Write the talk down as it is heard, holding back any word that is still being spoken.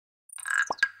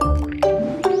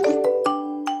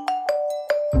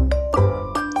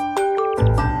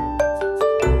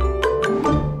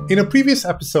In a previous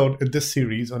episode in this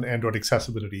series on Android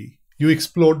accessibility, you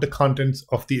explored the contents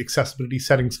of the accessibility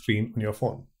settings screen on your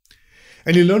phone.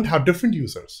 And you learned how different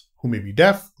users, who may be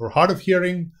deaf or hard of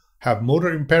hearing, have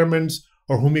motor impairments,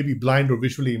 or who may be blind or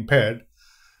visually impaired,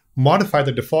 modify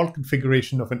the default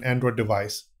configuration of an Android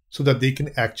device so that they can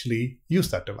actually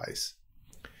use that device.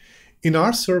 In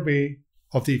our survey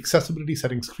of the accessibility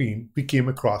settings screen, we came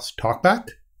across TalkBack,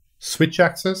 Switch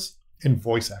Access, and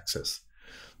Voice Access.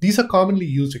 These are commonly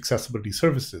used accessibility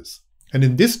services. And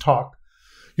in this talk,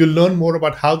 you'll learn more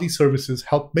about how these services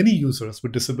help many users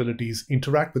with disabilities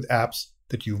interact with apps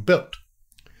that you've built.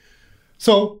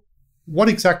 So, what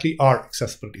exactly are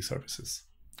accessibility services?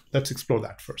 Let's explore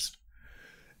that first.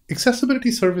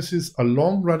 Accessibility services are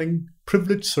long-running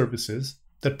privileged services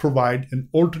that provide an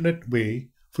alternate way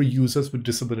for users with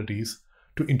disabilities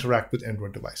to interact with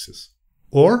Android devices.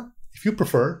 Or, if you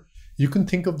prefer, you can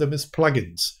think of them as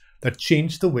plugins that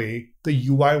change the way the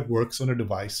UI works on a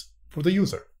device for the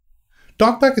user.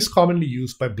 TalkBack is commonly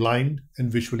used by blind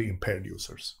and visually impaired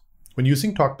users. When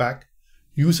using TalkBack,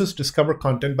 users discover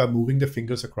content by moving their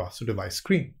fingers across the device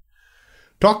screen.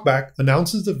 TalkBack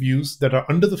announces the views that are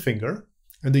under the finger,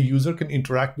 and the user can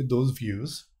interact with those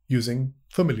views using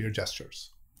familiar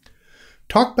gestures.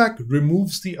 TalkBack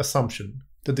removes the assumption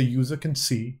that the user can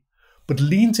see, but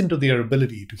leans into their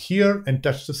ability to hear and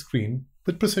touch the screen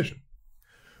with precision.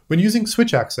 When using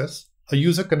Switch Access, a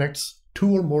user connects two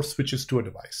or more switches to a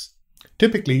device.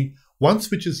 Typically, one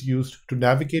switch is used to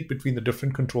navigate between the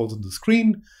different controls on the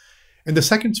screen, and the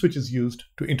second switch is used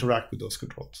to interact with those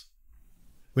controls.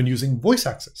 When using Voice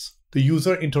Access, the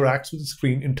user interacts with the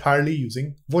screen entirely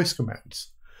using voice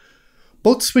commands.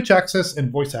 Both Switch Access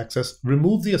and Voice Access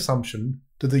remove the assumption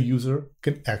that the user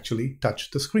can actually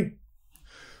touch the screen.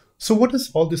 So what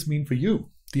does all this mean for you,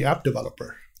 the app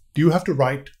developer? Do you have to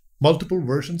write multiple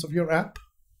versions of your app?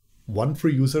 One for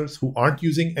users who aren't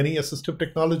using any assistive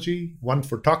technology, one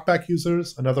for TalkBack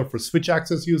users, another for Switch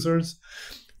Access users,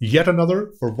 yet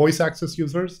another for Voice Access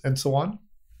users, and so on?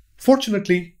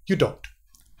 Fortunately, you don't.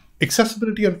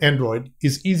 Accessibility on Android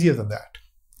is easier than that.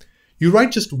 You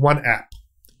write just one app,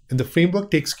 and the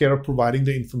framework takes care of providing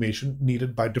the information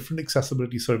needed by different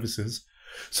accessibility services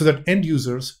so that end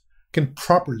users can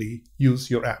properly use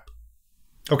your app.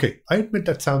 Okay, I admit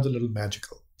that sounds a little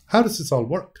magical. How does this all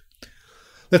work?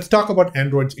 Let's talk about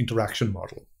Android's interaction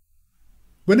model.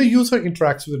 When a user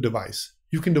interacts with a device,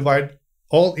 you can divide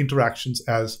all interactions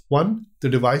as 1, the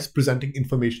device presenting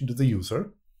information to the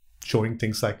user, showing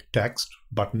things like text,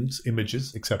 buttons,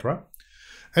 images, etc.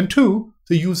 And 2,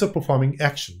 the user performing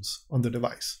actions on the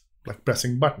device, like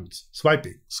pressing buttons,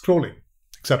 swiping, scrolling,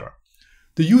 etc.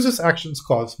 The user's actions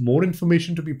cause more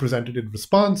information to be presented in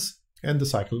response, and the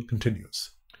cycle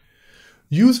continues.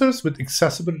 Users with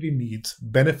accessibility needs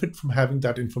benefit from having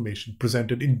that information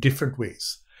presented in different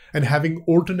ways and having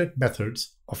alternate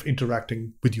methods of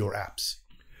interacting with your apps.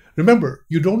 Remember,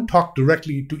 you don't talk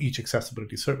directly to each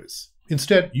accessibility service.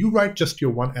 Instead, you write just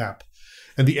your one app,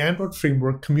 and the Android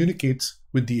framework communicates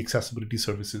with the accessibility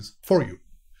services for you.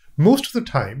 Most of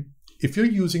the time, if you're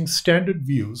using standard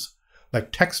views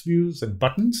like text views and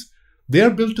buttons, they are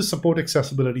built to support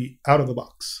accessibility out of the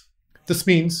box. This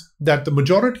means that the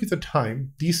majority of the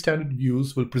time, these standard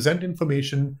views will present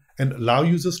information and allow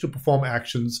users to perform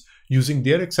actions using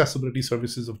their accessibility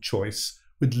services of choice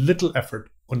with little effort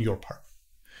on your part.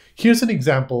 Here's an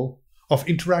example of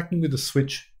interacting with a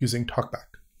switch using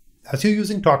TalkBack. As you're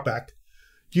using TalkBack,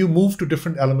 you move to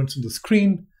different elements on the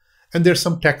screen, and there's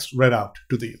some text read out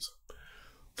to the user.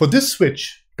 For this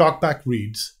switch, TalkBack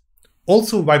reads,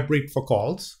 "Also vibrate for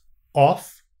calls,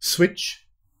 off, switch,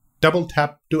 double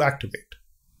tap to activate."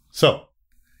 So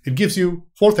it gives you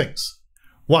 4 things.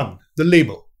 1, the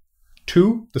label.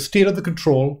 2, the state of the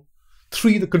control.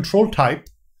 3, the control type.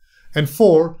 And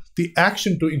 4, the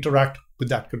action to interact with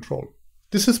that control.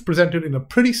 This is presented in a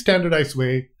pretty standardized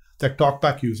way that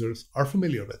TalkBack users are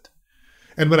familiar with.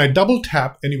 And when I double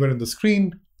tap anywhere on the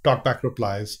screen, TalkBack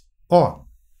replies, "On."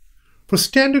 For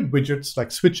standard widgets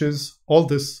like switches, all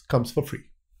this comes for free.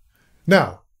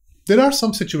 Now, there are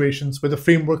some situations where the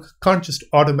framework can't just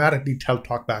automatically tell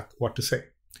TalkBack what to say.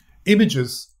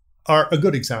 Images are a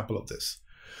good example of this.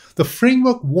 The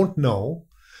framework won't know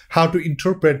how to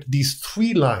interpret these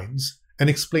 3 lines and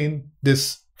explain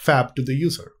this fab to the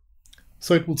user.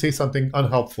 So it will say something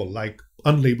unhelpful like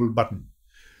unlabeled button.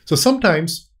 So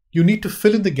sometimes you need to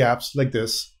fill in the gaps like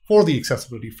this for the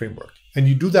accessibility framework, and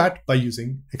you do that by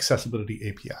using accessibility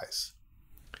APIs.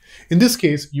 In this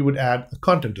case, you would add a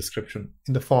content description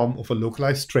in the form of a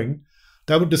localized string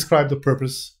that would describe the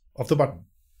purpose of the button.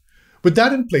 With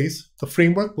that in place, the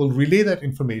framework will relay that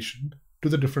information to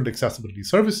the different accessibility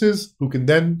services, who can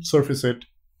then surface it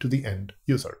to the end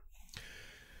user.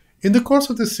 In the course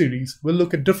of this series, we'll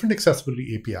look at different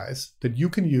accessibility APIs that you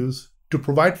can use to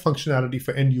provide functionality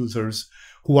for end users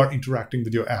who are interacting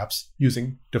with your apps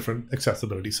using different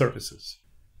accessibility services.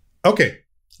 Okay,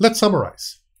 let's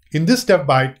summarize. In this Dev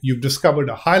Bite, you've discovered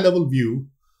a high-level view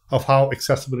of how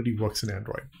accessibility works in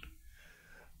Android.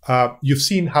 You've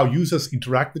seen how users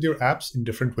interact with your apps in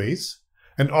different ways,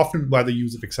 and often by the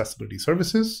use of accessibility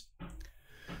services.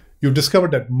 You've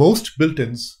discovered that most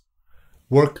built-ins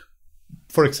work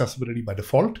for accessibility by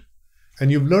default, and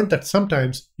you've learned that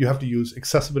sometimes you have to use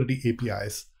accessibility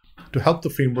APIs to help the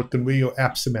framework convey your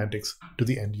app semantics to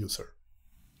the end user.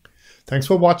 Thanks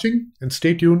for watching, and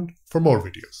stay tuned for more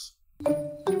videos.